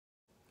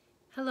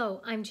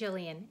Hello, I'm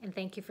Jillian, and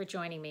thank you for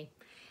joining me.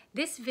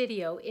 This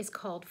video is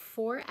called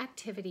 4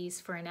 Activities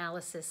for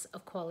Analysis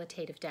of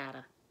Qualitative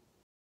Data.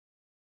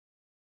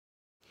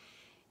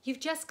 You've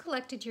just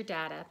collected your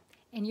data,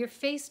 and you're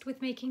faced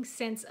with making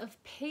sense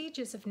of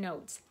pages of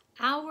notes,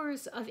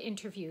 hours of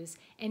interviews,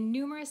 and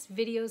numerous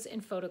videos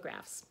and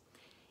photographs.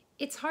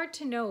 It's hard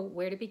to know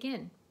where to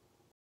begin.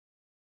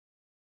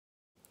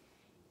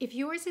 If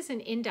yours is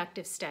an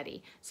inductive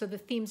study, so the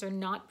themes are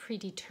not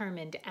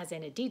predetermined as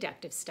in a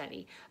deductive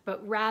study,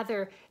 but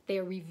rather they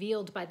are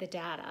revealed by the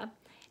data,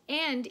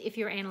 and if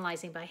you're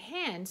analyzing by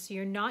hand, so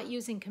you're not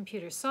using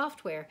computer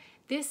software,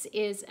 this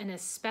is an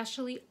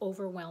especially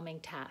overwhelming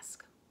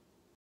task.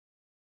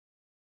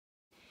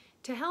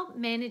 To help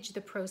manage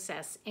the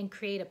process and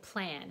create a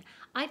plan,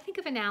 I think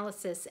of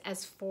analysis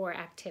as 4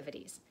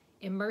 activities: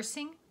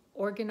 immersing,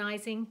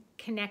 organizing,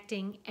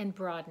 connecting, and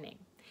broadening.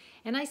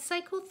 And I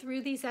cycle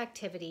through these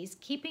activities,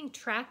 keeping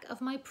track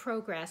of my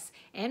progress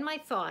and my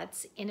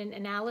thoughts in an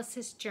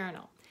analysis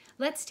journal.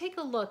 Let's take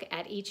a look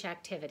at each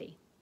activity.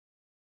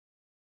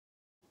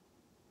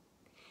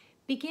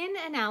 Begin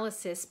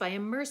analysis by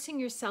immersing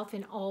yourself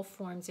in all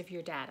forms of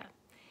your data.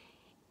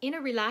 In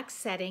a relaxed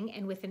setting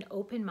and with an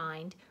open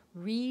mind,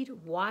 read,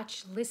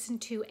 watch, listen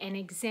to, and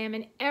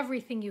examine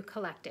everything you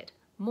collected,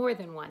 more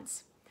than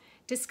once.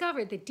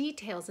 Discover the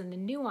details and the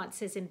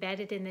nuances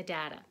embedded in the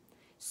data.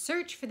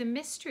 Search for the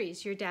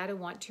mysteries your data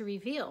want to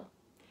reveal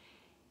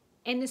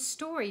and the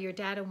story your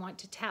data want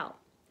to tell.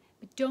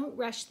 But don't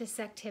rush this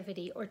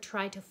activity or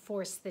try to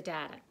force the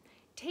data.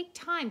 Take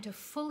time to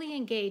fully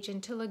engage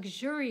and to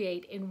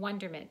luxuriate in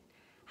wonderment.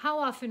 How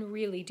often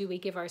really do we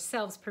give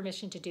ourselves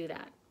permission to do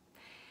that?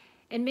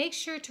 And make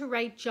sure to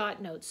write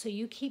jot notes so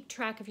you keep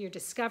track of your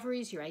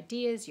discoveries, your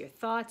ideas, your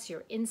thoughts,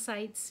 your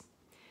insights.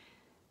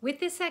 With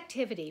this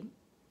activity,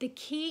 the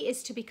key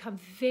is to become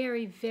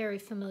very, very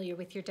familiar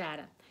with your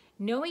data.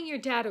 Knowing your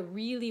data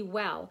really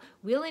well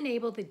will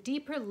enable the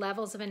deeper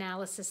levels of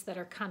analysis that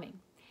are coming.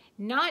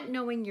 Not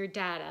knowing your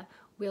data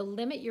will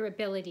limit your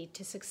ability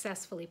to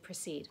successfully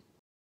proceed.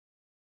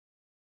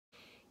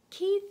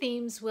 Key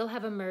themes will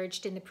have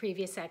emerged in the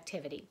previous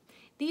activity.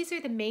 These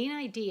are the main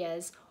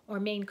ideas or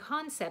main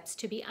concepts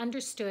to be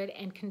understood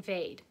and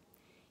conveyed.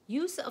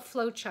 Use a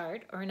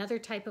flowchart or another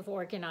type of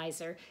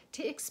organizer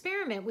to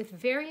experiment with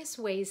various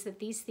ways that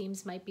these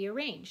themes might be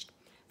arranged.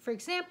 For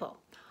example,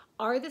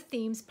 are the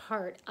themes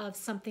part of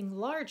something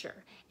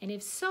larger? And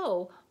if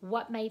so,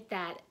 what might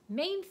that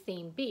main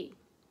theme be?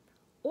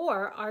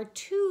 Or are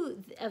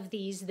 2 of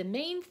these the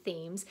main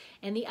themes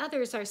and the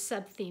others are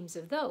sub-themes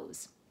of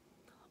those?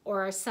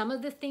 Or are some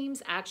of the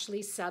themes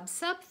actually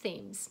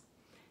sub-sub-themes?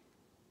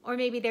 Or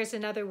maybe there's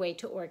another way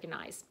to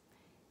organize.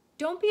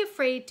 Don't be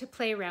afraid to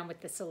play around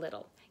with this a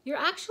little. You're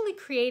actually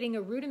creating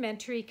a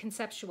rudimentary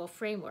conceptual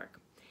framework.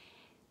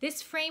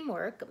 This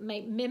framework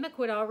might mimic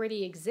what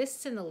already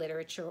exists in the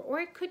literature, or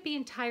it could be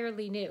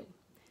entirely new.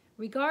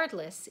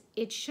 Regardless,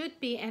 it should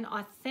be an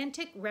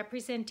authentic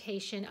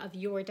representation of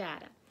your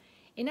data.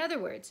 In other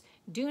words,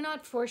 do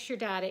not force your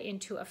data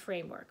into a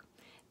framework.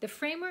 The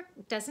framework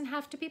doesn't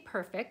have to be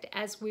perfect,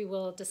 as we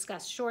will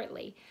discuss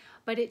shortly,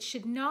 but it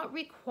should not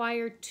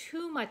require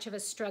too much of a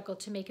struggle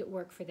to make it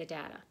work for the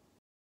data.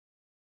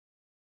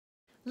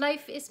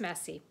 Life is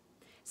messy,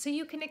 so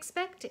you can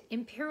expect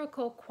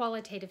empirical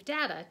qualitative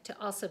data to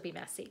also be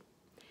messy.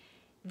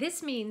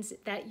 This means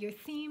that your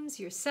themes,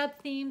 your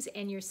sub-themes,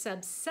 and your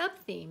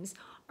sub-sub-themes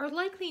are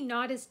likely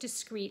not as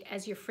discrete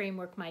as your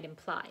framework might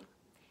imply.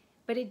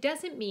 But it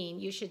doesn't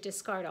mean you should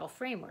discard all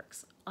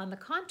frameworks. On the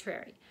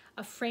contrary,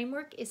 a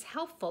framework is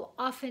helpful,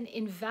 often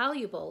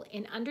invaluable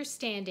in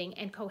understanding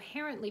and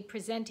coherently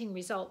presenting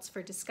results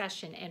for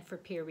discussion and for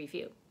peer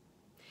review.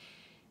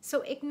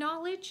 So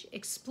acknowledge,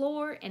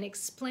 explore, and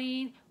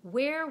explain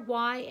where,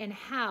 why, and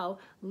how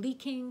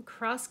leaking,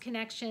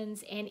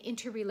 cross-connections, and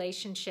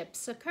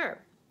interrelationships occur.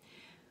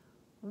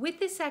 With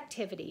this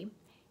activity,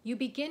 you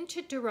begin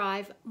to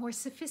derive more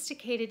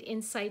sophisticated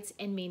insights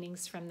and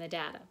meanings from the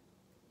data.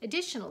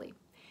 Additionally,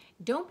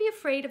 don't be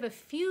afraid of a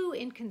few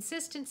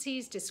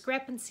inconsistencies,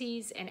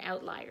 discrepancies, and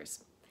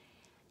outliers.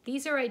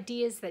 These are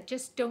ideas that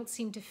just don't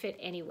seem to fit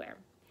anywhere.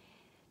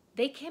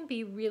 They can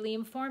be really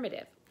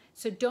informative.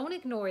 So don't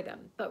ignore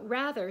them, but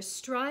rather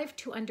strive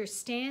to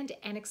understand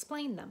and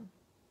explain them.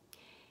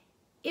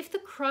 If the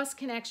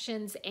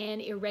cross-connections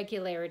and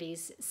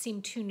irregularities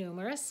seem too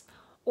numerous,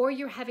 or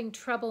you're having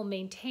trouble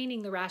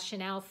maintaining the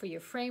rationale for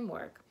your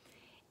framework,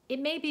 it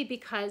may be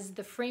because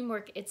the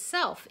framework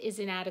itself is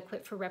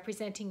inadequate for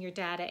representing your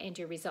data and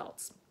your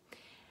results.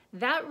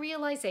 That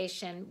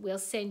realization will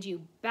send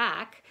you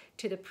back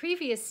to the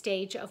previous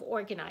stage of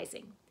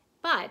organizing,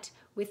 but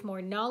with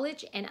more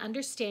knowledge and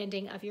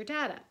understanding of your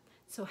data.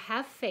 So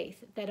have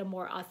faith that a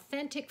more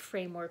authentic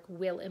framework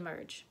will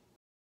emerge.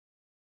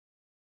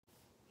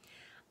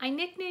 I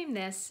nickname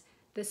this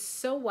the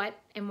 "So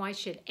what and why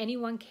should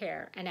anyone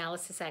care"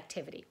 analysis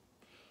activity.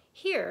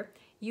 Here,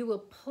 you will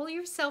pull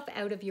yourself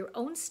out of your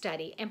own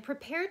study and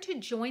prepare to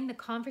join the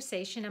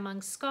conversation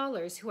among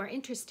scholars who are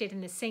interested in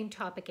the same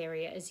topic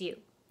area as you.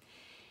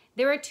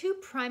 There are 2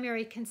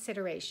 primary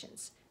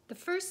considerations. The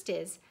first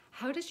is,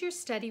 how does your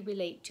study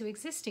relate to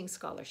existing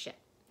scholarship?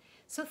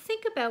 So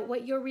think about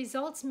what your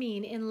results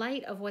mean in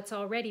light of what's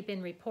already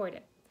been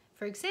reported.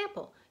 For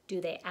example,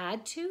 do they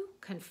add to,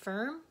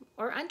 confirm,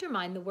 or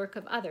undermine the work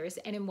of others,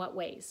 and in what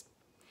ways?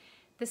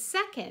 The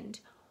second,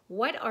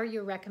 what are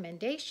your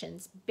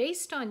recommendations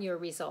based on your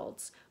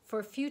results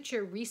for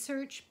future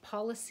research,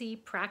 policy,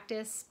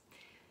 practice?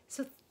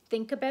 So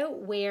think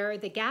about where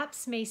the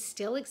gaps may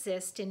still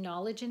exist in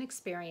knowledge and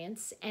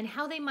experience and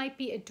how they might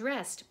be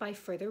addressed by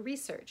further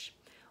research.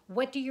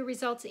 What do your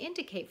results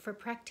indicate for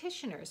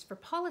practitioners, for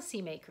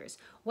policymakers?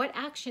 What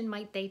action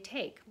might they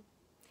take?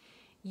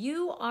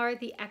 You are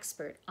the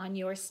expert on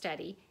your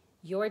study,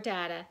 your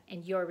data,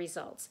 and your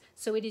results.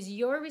 So it is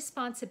your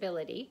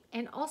responsibility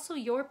and also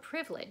your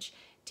privilege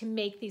to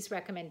make these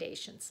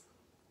recommendations.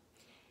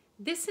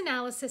 This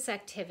analysis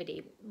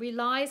activity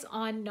relies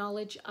on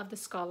knowledge of the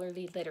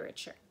scholarly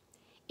literature.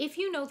 If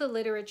you know the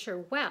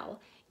literature well,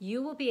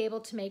 you will be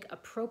able to make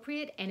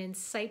appropriate and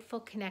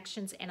insightful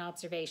connections and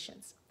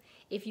observations.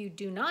 If you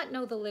do not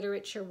know the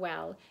literature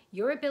well,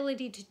 your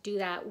ability to do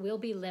that will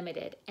be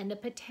limited and the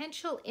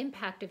potential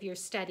impact of your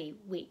study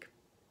weak.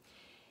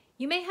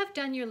 You may have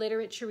done your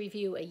literature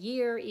review a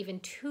year, even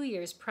 2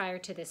 years prior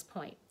to this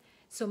point,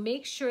 so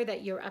make sure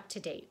that you're up to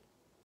date.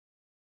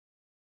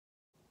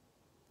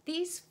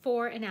 These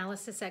 4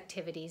 analysis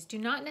activities do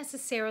not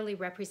necessarily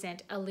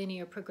represent a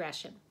linear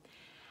progression.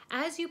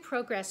 As you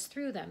progress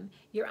through them,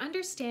 your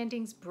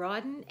understandings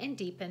broaden and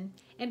deepen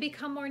and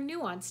become more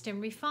nuanced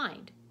and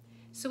refined.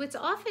 So it's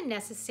often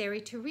necessary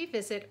to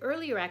revisit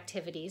earlier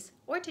activities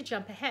or to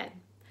jump ahead.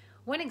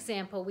 One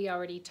example we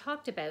already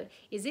talked about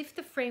is if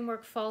the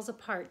framework falls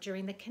apart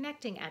during the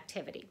connecting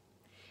activity.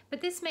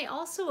 But this may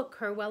also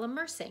occur while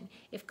immersing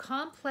if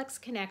complex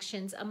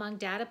connections among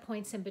data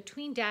points and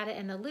between data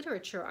and the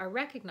literature are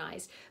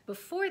recognized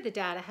before the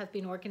data have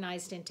been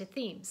organized into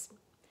themes.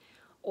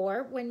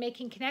 Or when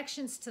making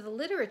connections to the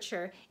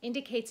literature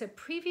indicates a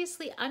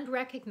previously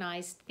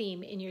unrecognized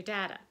theme in your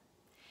data.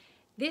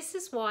 This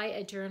is why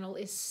a journal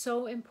is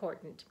so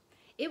important.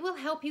 It will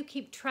help you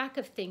keep track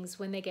of things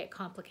when they get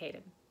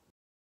complicated.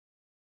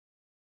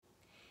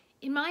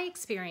 In my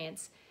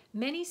experience,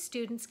 many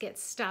students get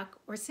stuck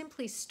or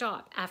simply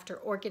stop after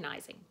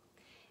organizing.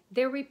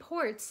 Their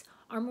reports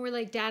are more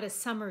like data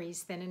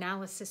summaries than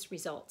analysis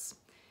results.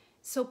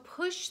 So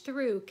push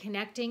through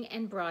connecting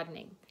and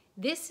broadening.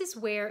 This is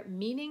where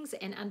meanings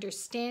and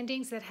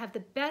understandings that have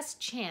the best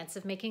chance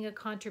of making a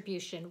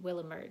contribution will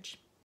emerge.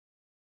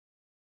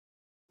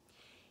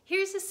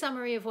 Here's a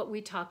summary of what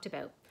we talked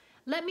about.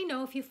 Let me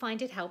know if you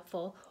find it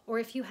helpful or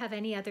if you have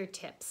any other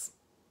tips.